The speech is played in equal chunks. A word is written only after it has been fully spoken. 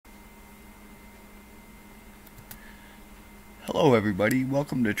Hello everybody,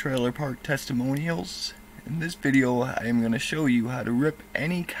 welcome to Trailer Park Testimonials. In this video I am going to show you how to rip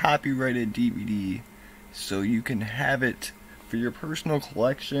any copyrighted DVD so you can have it for your personal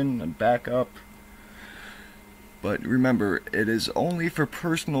collection and backup. But remember, it is only for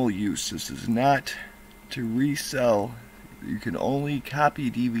personal use. This is not to resell. You can only copy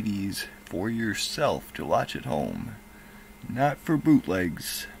DVDs for yourself to watch at home, not for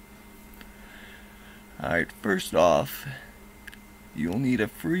bootlegs. Alright, first off, you'll need a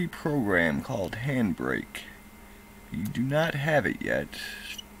free program called Handbrake. If you do not have it yet,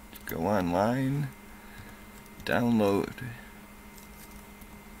 go online, download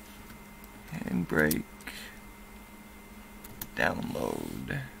Handbrake,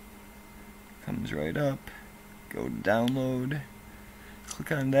 download. Comes right up, go to download,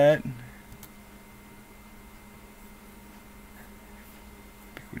 click on that,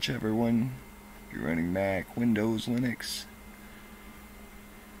 pick whichever one. If you're running Mac, Windows, Linux.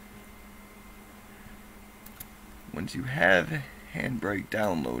 Once you have Handbrake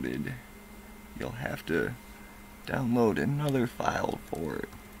downloaded, you'll have to download another file for it.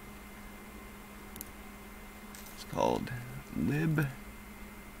 It's called libdvdcss.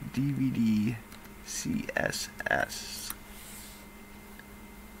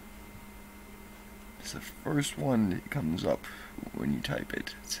 It's the first one that comes up when you type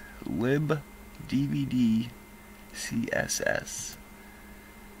it. It's libdvdcss.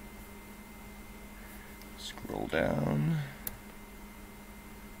 Scroll down,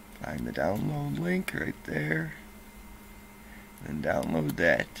 find the download link right there, and download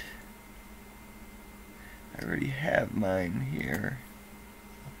that. I already have mine here,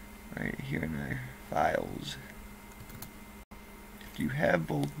 right here in my files. If you have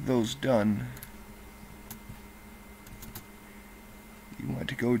both of those done, you want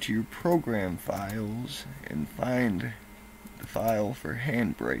to go to your program files and find the file for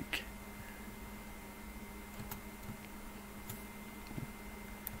Handbrake.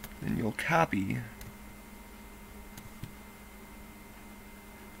 Then you'll copy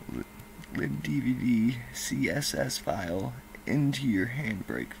libdvdcss file into your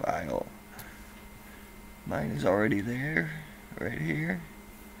Handbrake file. Mine is already there, right here.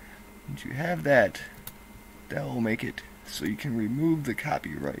 Once you have that, that will make it so you can remove the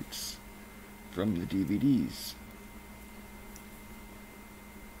copyrights from the DVDs.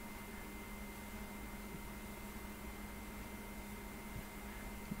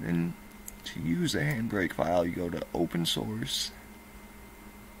 Then, to use a Handbrake file, you go to Open Source,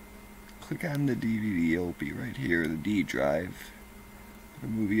 click on the DVD, it'll be right here, the D drive, put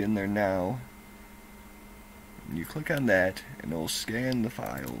a movie in there now, and you click on that, and it'll scan the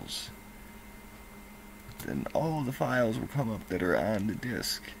files. Then all of the files will come up that are on the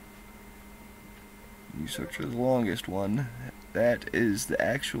disc. You search for the longest one, that is the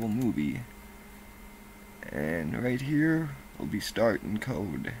actual movie, and right here will be start and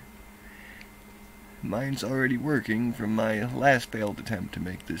code. Mine's already working from my last failed attempt to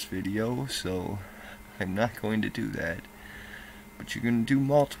make this video, so I'm not going to do that. But you're going to do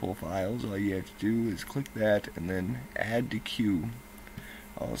multiple files. All you have to do is click that and then add to queue.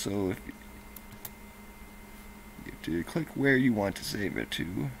 Also, if you have to click where you want to save it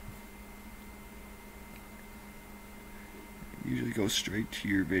to. It usually goes straight to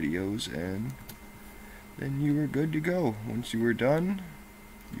your videos, and then you are good to go. Once you are done,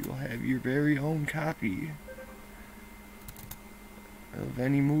 you will have your very own copy of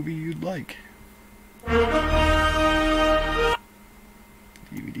any movie you'd like.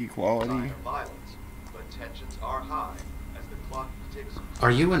 DVD quality. But tensions are high as the clock ticks.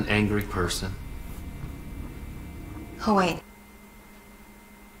 Are you an angry person? Oh, wait.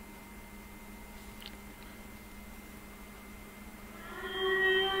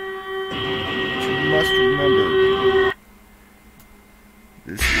 You must remember,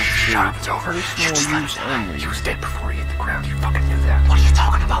 this is for personal use only. He was dead before he hit the ground. You fucking knew that. What are you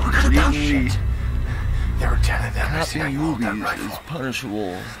talking about? We're gonna dump shit. There were 10 of them. I see how Copying you hold that movies rifle. is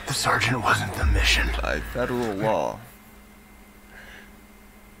punishable The sergeant wasn't the mission. by federal law.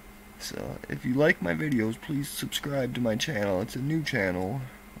 So, if you like my videos, please subscribe to my channel. It's a new channel.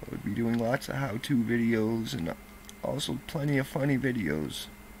 I would be doing lots of how-to videos and also plenty of funny videos.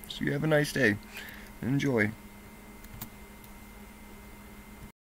 So you have a nice day. Enjoy.